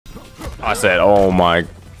I said, oh my.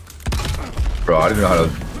 Bro, I didn't know how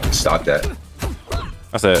to stop that.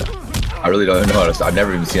 I said. I really don't know how to stop. I've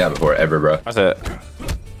never even seen that before, ever, bro. I said.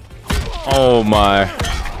 Oh my.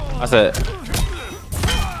 I said.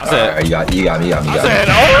 I said. Right, you got me. I said,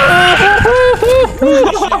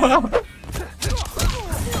 oh.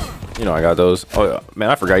 You know I got those. Oh yeah, man,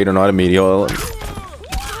 I forgot you don't know how to meet. Hold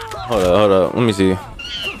up. Let me see.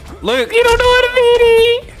 Look, you don't know how to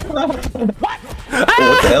meet.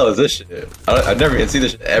 What the hell is this shit? I've never even seen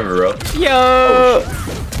this shit ever, bro. Yo.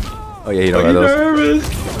 Oh yeah, you know got those. Nervous.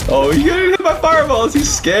 Oh, you gotta hit my fireballs.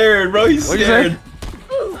 He's scared, bro. He's scared.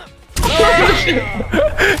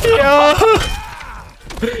 Yo.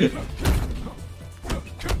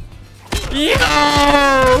 Yo.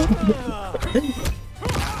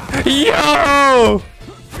 Yo.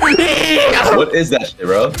 What is that shit,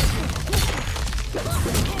 bro?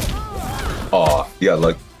 Oh, you got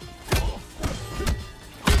lucky.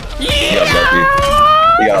 You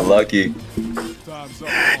got lucky.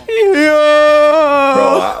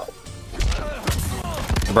 Yeah.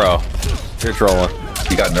 Bro, you're trolling.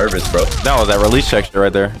 You got nervous, bro. That was that release check shit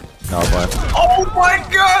right there. No, I'm playing. Oh my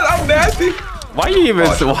god, I'm nasty. Why you even?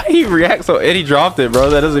 Why you react so? And he dropped it, bro.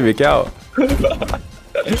 That doesn't even count.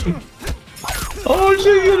 Oh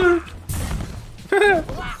shit, what the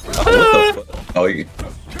fuck? Oh, you.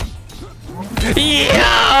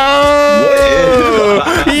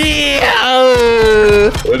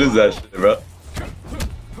 What is that shit, bro?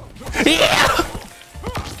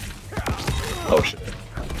 Oh shit.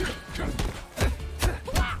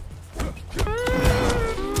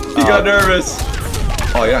 He got nervous.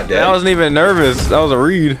 Oh, you're not dead. I wasn't even nervous. That was a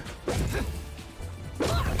read.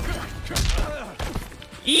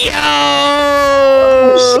 Yo!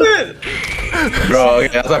 Oh, shit. Bro, okay,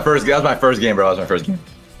 that's my first game, bro. That's my first game.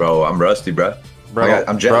 Bro, I'm rusty, bro. Bro,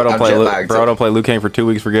 I'm jet lagged. Bro, don't play Liu Kang for 2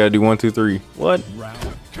 weeks. Forget to do 1, 2, 3. What?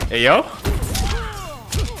 Hey, yo.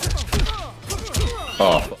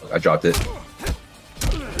 Oh, fuck, I dropped it.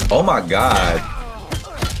 Oh my god.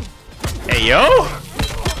 Hey, yo.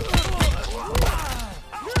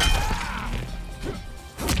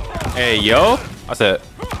 Hey, yo. I said.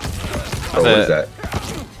 Bro, what is that?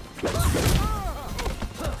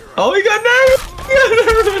 Oh, he got nervous. He got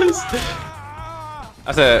nervous.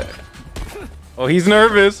 I said. Oh, he's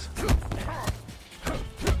nervous.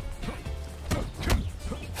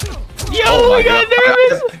 Yo, oh he got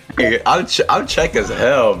nervous. I'm check as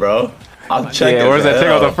hell, bro. I'm check. Yeah, where's that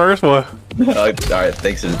check on the first one? All right,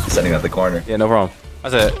 thanks for sending out the corner. Yeah, no problem. I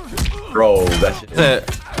said. Bro, that shit. I said.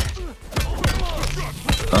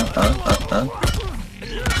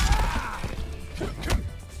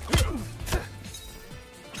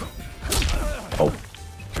 Oh.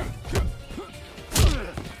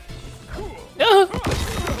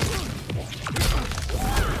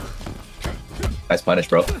 Nice punish,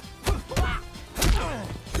 bro.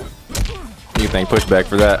 You think pushback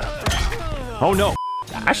for that? Oh no!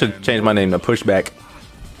 I should change my name to Pushback.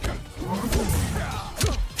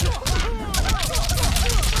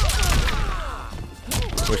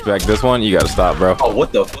 Pushback this one, you gotta stop, bro. Oh,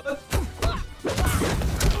 what the fuck?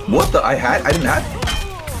 What the? I didn't have.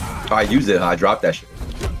 Oh, I used it. I dropped that shit.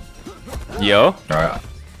 Yo. All right.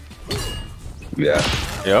 Yeah.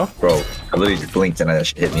 Yo. Bro, I literally just blinked and that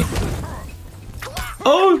shit hit me.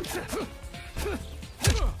 Oh.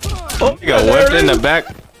 Oh, you got whipped in the back.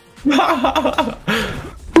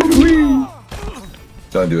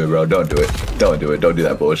 Don't do it, bro. Don't do it. Don't do it. Don't do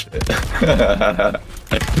that bullshit. Don't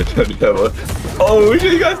do that bullshit. Oh,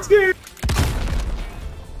 shit, you got scared.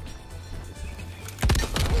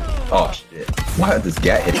 Oh, shit. Why did this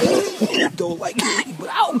guy hit me? Don't like me, but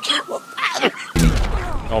I don't care what.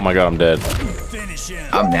 Oh my god, I'm dead.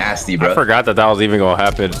 I'm nasty, bro. I forgot that was even gonna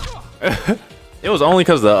happen. It was only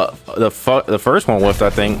because the first one whiffed, I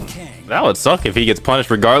think. That would suck if he gets punished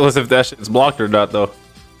regardless if that shit's blocked or not, though.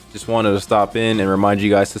 Just wanted to stop in and remind you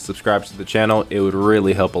guys to subscribe to the channel. It would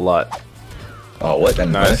really help a lot. Oh, what?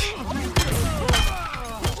 Then nice.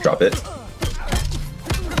 Drop it.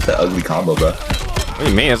 That ugly combo, bro. What do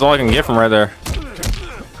you mean? That's all I can get from right there.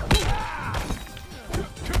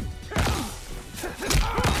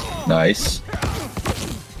 Nice.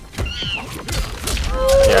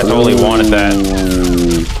 Yeah, I totally wanted that.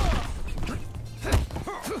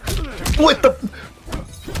 What the?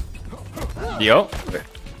 Yo.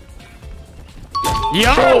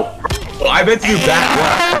 Yo. Bro, I meant to do back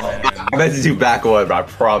one. I meant to do back one, but I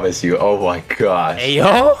promise you. Oh my gosh. Hey,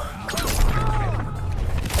 yo.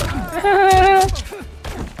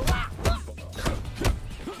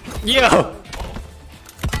 Yo.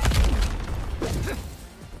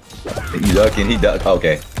 You ducking? He ducked.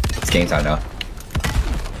 Okay, it's game time now.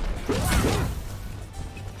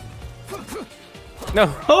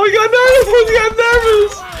 No. Oh, he got nervous. He got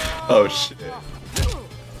nervous. Oh shit.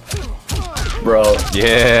 Bro.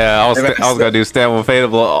 Yeah, I was gonna do stamina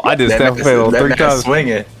fatal. I did stamina fatal 3 times.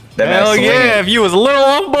 Swinging. Hell yeah! If you was a little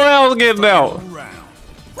off, boy, I was getting out.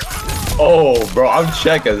 Oh, bro, I'm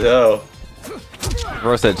check as hell.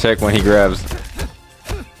 Bro said check when he grabs.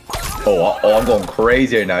 Oh, I'm going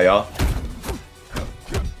crazy right now, y'all.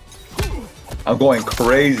 I'm going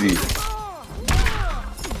crazy.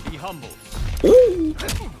 Be humble. Ooh.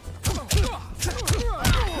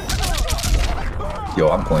 Yo,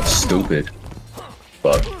 I'm going stupid.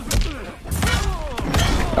 Fuck.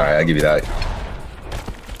 Alright, I'll give you that.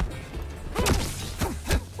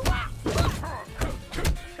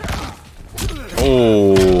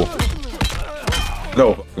 Oh.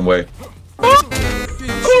 No fucking way.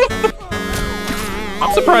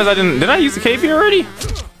 I'm surprised I didn't. Did I use the KB already?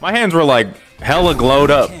 My hands were like hella glowed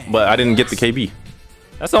up, but I didn't get the KB.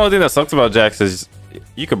 That's the only thing that sucks about Jax is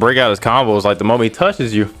you could break out his combos like the moment he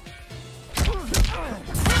touches you.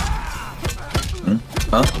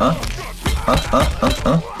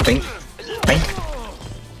 Think.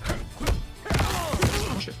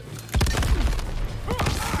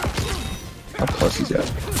 How close is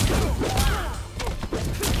that?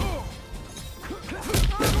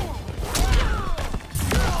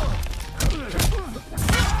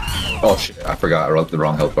 Oh shit, I forgot. I wrote the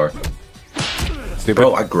wrong health bar. Stupid.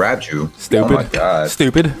 Bro, I grabbed you. Stupid. Oh my god.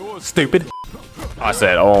 Stupid. Stupid. I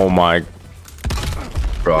said, oh my.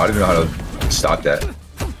 Bro, I don't know how to stop that.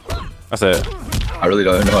 I said. I really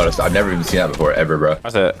don't know how to stop. I've never even seen that before, ever, bro. I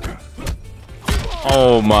said.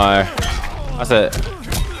 Oh my. I said.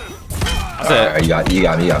 I said. Right, you got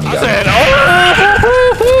me. I said,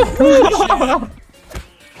 oh!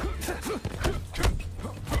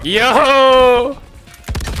 Yo!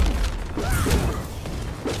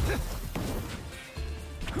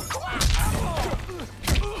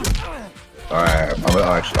 Alright, I'm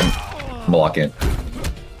gonna lock in.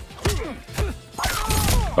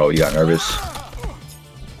 Oh, you got nervous.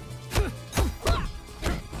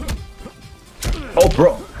 Oh,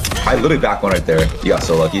 bro. I literally back one right there. You got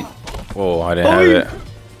so lucky. Whoa, I didn't have it.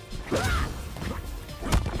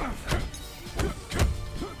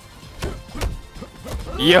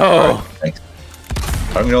 Yo! Thanks.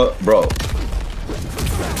 I don't even know, bro.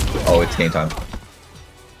 Oh, it's game time.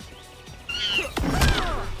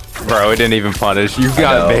 Bro, it didn't even punish. You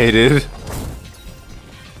got baited.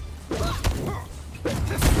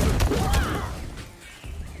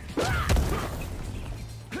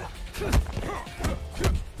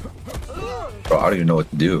 Bro, I don't even know what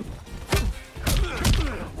to do.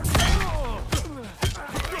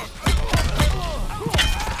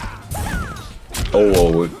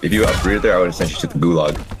 Oh, if you upgraded there, I would have sent you to the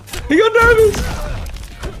gulag. He got nervous!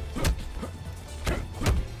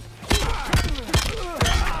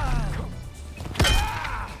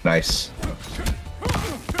 Nice.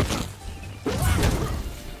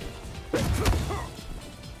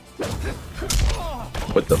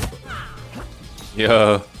 What the f-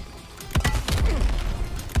 Yo.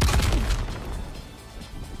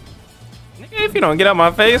 If you don't get out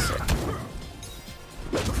my face.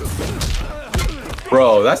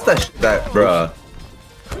 Bro, that's that bruh.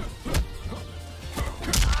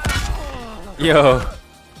 Yo.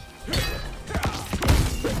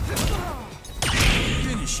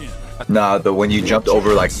 Nah, when you jumped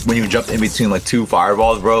over, like, when you jumped in between, like, 2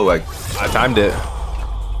 fireballs, bro, like... I timed it.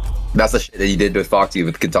 That's the shit that you did with Foxy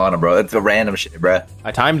with Katana, bro. That's a random shit, bruh.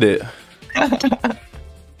 I timed it.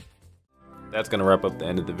 That's gonna wrap up the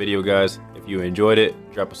end of the video, guys. If you enjoyed it,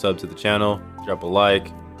 drop a sub to the channel, drop a like,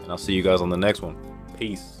 and I'll see you guys on the next one.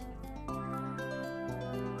 Peace.